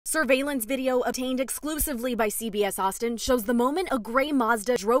Surveillance video obtained exclusively by CBS Austin shows the moment a gray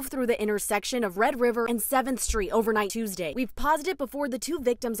Mazda drove through the intersection of Red River and 7th Street overnight Tuesday. We've paused it before the two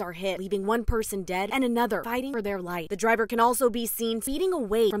victims are hit, leaving one person dead and another fighting for their life. The driver can also be seen speeding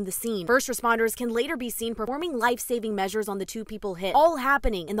away from the scene. First responders can later be seen performing life-saving measures on the two people hit, all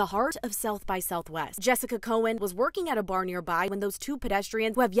happening in the heart of South by Southwest. Jessica Cohen was working at a bar nearby when those two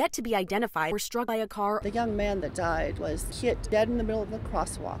pedestrians, who have yet to be identified, were struck by a car. The young man that died was hit dead in the middle of the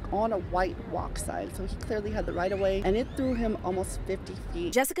crosswalk on a white walk sign, so he clearly had the right of way, and it threw him almost 50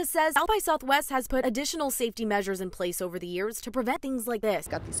 feet. Jessica says South by Southwest has put additional safety measures in place over the years to prevent things like this.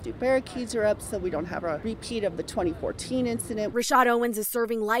 Got these new barricades are up so we don't have a repeat of the 2014 incident. Rashad Owens is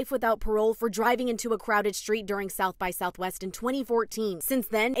serving life without parole for driving into a crowded street during South by Southwest in 2014. Since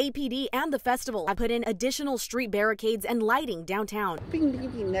then, APD and the festival have put in additional street barricades and lighting downtown.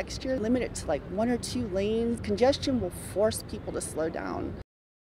 Maybe next year, limit it to like 1 or 2 lanes. Congestion will force people to slow down.